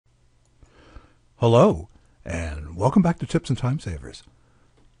Hello, and welcome back to Tips and Time Savers.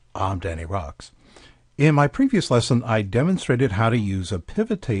 I'm Danny Rocks. In my previous lesson, I demonstrated how to use a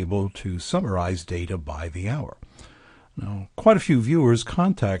pivot table to summarize data by the hour. Now, quite a few viewers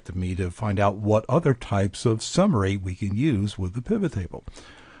contacted me to find out what other types of summary we can use with the pivot table.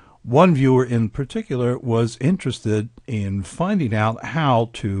 One viewer in particular was interested in finding out how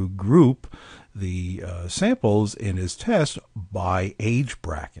to group the samples in his test by age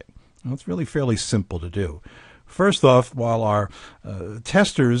bracket. Now, it's really fairly simple to do. First off, while our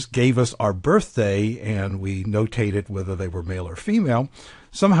testers gave us our birthday and we notated whether they were male or female,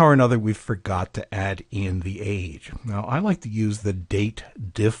 somehow or another we forgot to add in the age. Now, I like to use the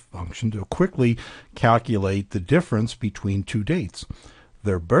DATEDIF function to quickly calculate the difference between two dates,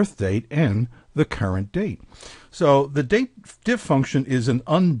 their birth date and the current date. So the DATEDIF function is an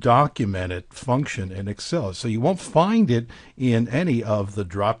undocumented function in Excel, so you won't find it in any of the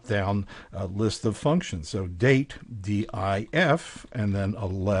drop-down list of functions. So date, D-I-F, and then a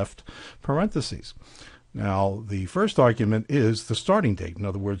left parentheses. Now, the first argument is the starting date, in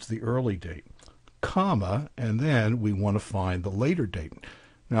other words, the early date, comma, and then we want to find the later date.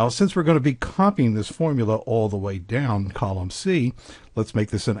 Now, since we're going to be copying this formula all the way down column C, let's make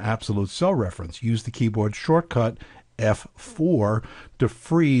this an absolute cell reference. Use the keyboard shortcut F4 to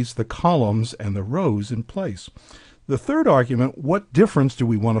freeze the columns and the rows in place. The third argument, what difference do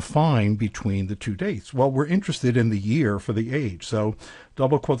we want to find between the two dates? Well, we're interested in the year for the age. So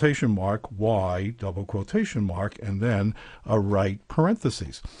double quotation mark, Y, double quotation mark, and then a right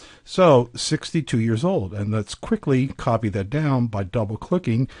parentheses. So 62 years old. And let's quickly copy that down by double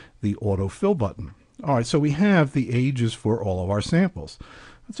clicking the autofill button. All right, so we have the ages for all of our samples.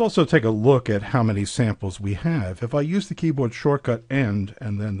 Let's also take a look at how many samples we have. If I use the keyboard shortcut End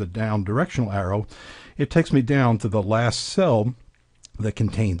and then the down directional arrow, it takes me down to the last cell that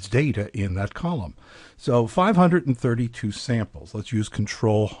contains data in that column. So 532 samples. Let's use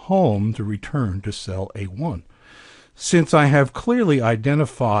Control Home to return to cell A1. Since I have clearly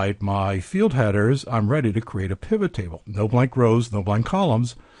identified my field headers, I'm ready to create a pivot table. No blank rows, no blank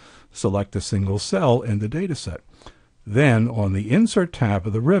columns. Select a single cell in the data set. Then on the Insert tab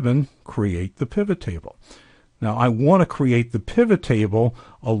of the ribbon, create the pivot table. Now I want to create the pivot table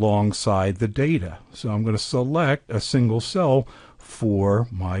alongside the data. So I'm going to select a single cell for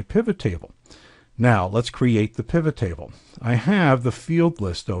my pivot table. Now let's create the pivot table. I have the field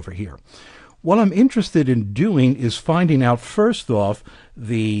list over here. What I'm interested in doing is finding out first off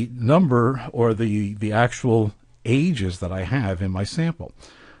the number or the actual ages that I have in my sample.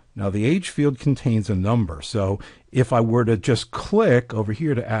 Now the age field contains a number, so if I were to just click over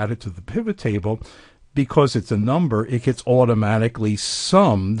here to add it to the pivot table, because it's a number, it gets automatically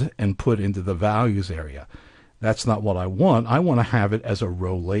summed and put into the values area. That's not what I want. I want to have it as a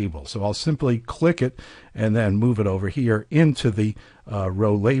row label. So I'll simply click it and then move it over here into the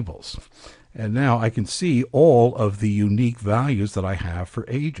row labels. And now I can see all of the unique values that I have for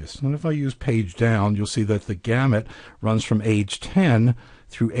ages. And if I use page down, you'll see that the gamut runs from age 10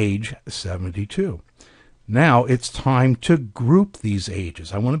 through age 72. Now it's time to group these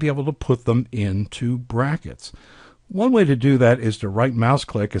ages. I want to be able to put them into brackets. One way to do that is to right mouse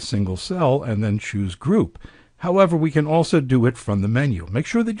click a single cell and then choose group. However, we can also do it from the menu. Make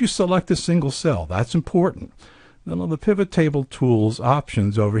sure that you select a single cell. That's important. Then on the pivot table tools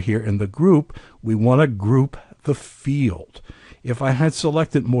options over here in the group, we want to group the field. If I had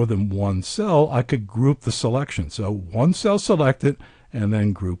selected more than one cell, I could group the selection. So one cell selected and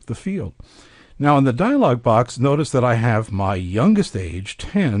then group the field. Now in the dialog box, notice that I have my youngest age,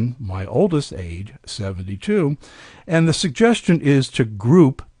 10, my oldest age, 72, and the suggestion is to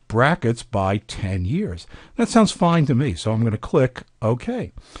group brackets by 10 years. That sounds fine to me, so I'm going to click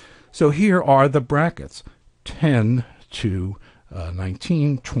OK. So here are the brackets, 10 to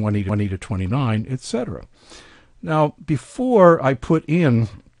 19, 20 to 29, etc. Now, before I put in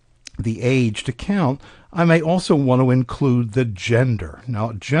the age to count, I may also want to include the gender.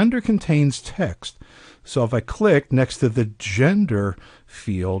 Now, gender contains text. So if I click next to the gender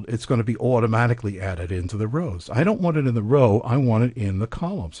field, it's going to be automatically added into the rows. I don't want it in the row. I want it in the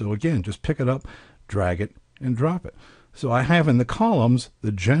column. So again, just pick it up, drag it, and drop it. So I have in the columns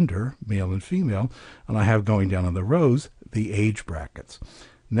the gender, male and female, and I have going down in the rows the age brackets.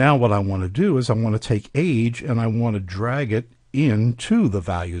 Now what I want to do is I want to take age and I want to drag it into the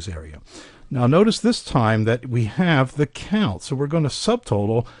values area. Now notice this time that we have the count, so we're going to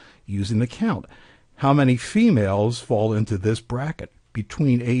subtotal using the count. How many females fall into this bracket?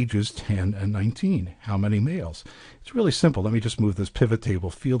 between ages 10 and 19. How many males? It's really simple. Let me just move this pivot table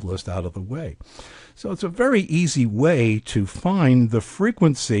field list out of the way. So it's a very easy way to find the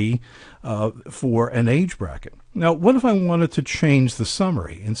frequency for an age bracket. Now, what if I wanted to change the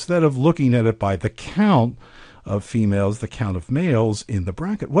summary? Instead of looking at it by the count of females, the count of males in the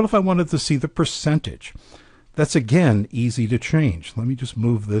bracket, what if I wanted to see the percentage? That's, again, easy to change. Let me just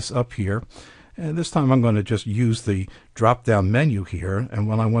move this up here. And this time I'm going to just use the drop-down menu here. And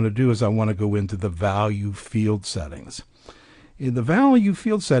what I want to do is I want to go into the value field settings. In the value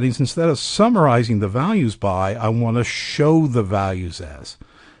field settings, instead of summarizing the values by, I want to show the values as.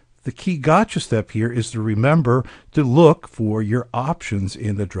 The key gotcha step here is to remember to look for your options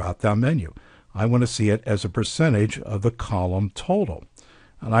in the drop-down menu. I want to see it as a percentage of the column total.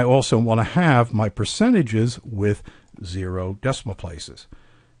 And I also want to have my percentages with 0 decimal places.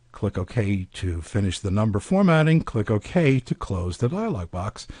 Click OK to finish the number formatting. Click OK to close the dialog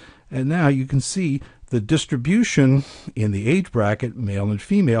box. And now you can see the distribution in the age bracket, male and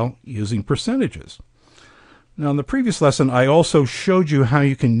female, using percentages. Now, in the previous lesson, I also showed you how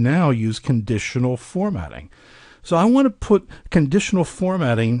you can now use conditional formatting. So I want to put conditional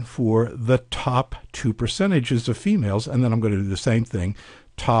formatting for the top 2 percentages of females, and then I'm going to do the same thing,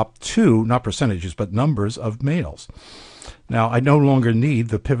 top 2, not percentages, but numbers of males. Now, I no longer need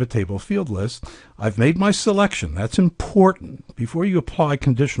the pivot table field list. I've made my selection. That's important. Before you apply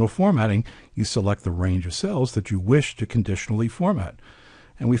conditional formatting, you select the range of cells that you wish to conditionally format.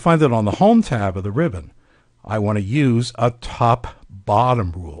 And we find that on the Home tab of the ribbon, I want to use a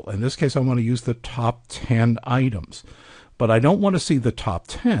top-bottom rule. In this case, I want to use the top 10 items. But I don't want to see the top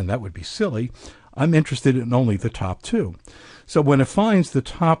 10. That would be silly. I'm interested in only the top 2. So when it finds the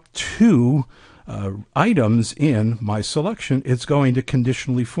top 2 items in my selection, it's going to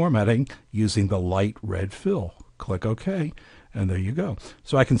conditionally formatting using the light red fill. Click OK, and there you go.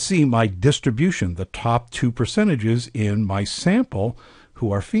 So I can see my distribution, the top 2 percentages in my sample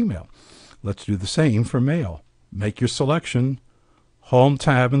who are female. Let's do the same for male. Make your selection, Home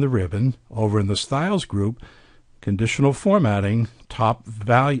tab in the ribbon, over in the Styles group, conditional formatting, top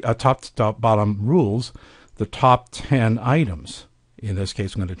bottom rules, the top 10 items. In this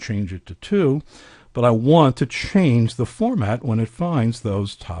case, I'm going to change it to 2, but I want to change the format when it finds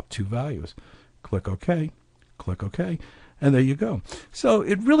those top 2 values. Click OK, and there you go. So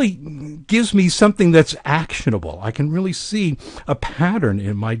it really gives me something that's actionable. I can really see a pattern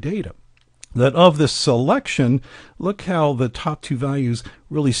in my data. That of this selection, look how the top 2 values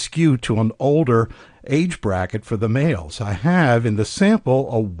really skew to an older age bracket for the males. I have in the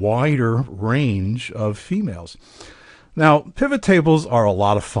sample a wider range of females. Now, pivot tables are a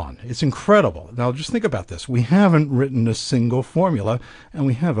lot of fun. It's incredible. Now, just think about this. We haven't written a single formula, and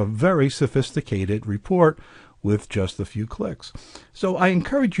we have a very sophisticated report with just a few clicks. So I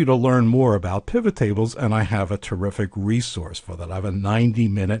encourage you to learn more about pivot tables, and I have a terrific resource for that. I have a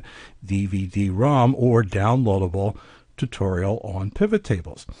 90-minute DVD-ROM or downloadable tutorial on pivot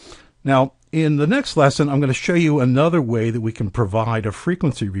tables. Now, in the next lesson, I'm going to show you another way that we can provide a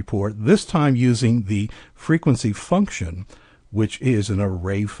frequency report, this time using the frequency function, which is an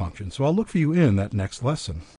array function. So I'll look for you in that next lesson.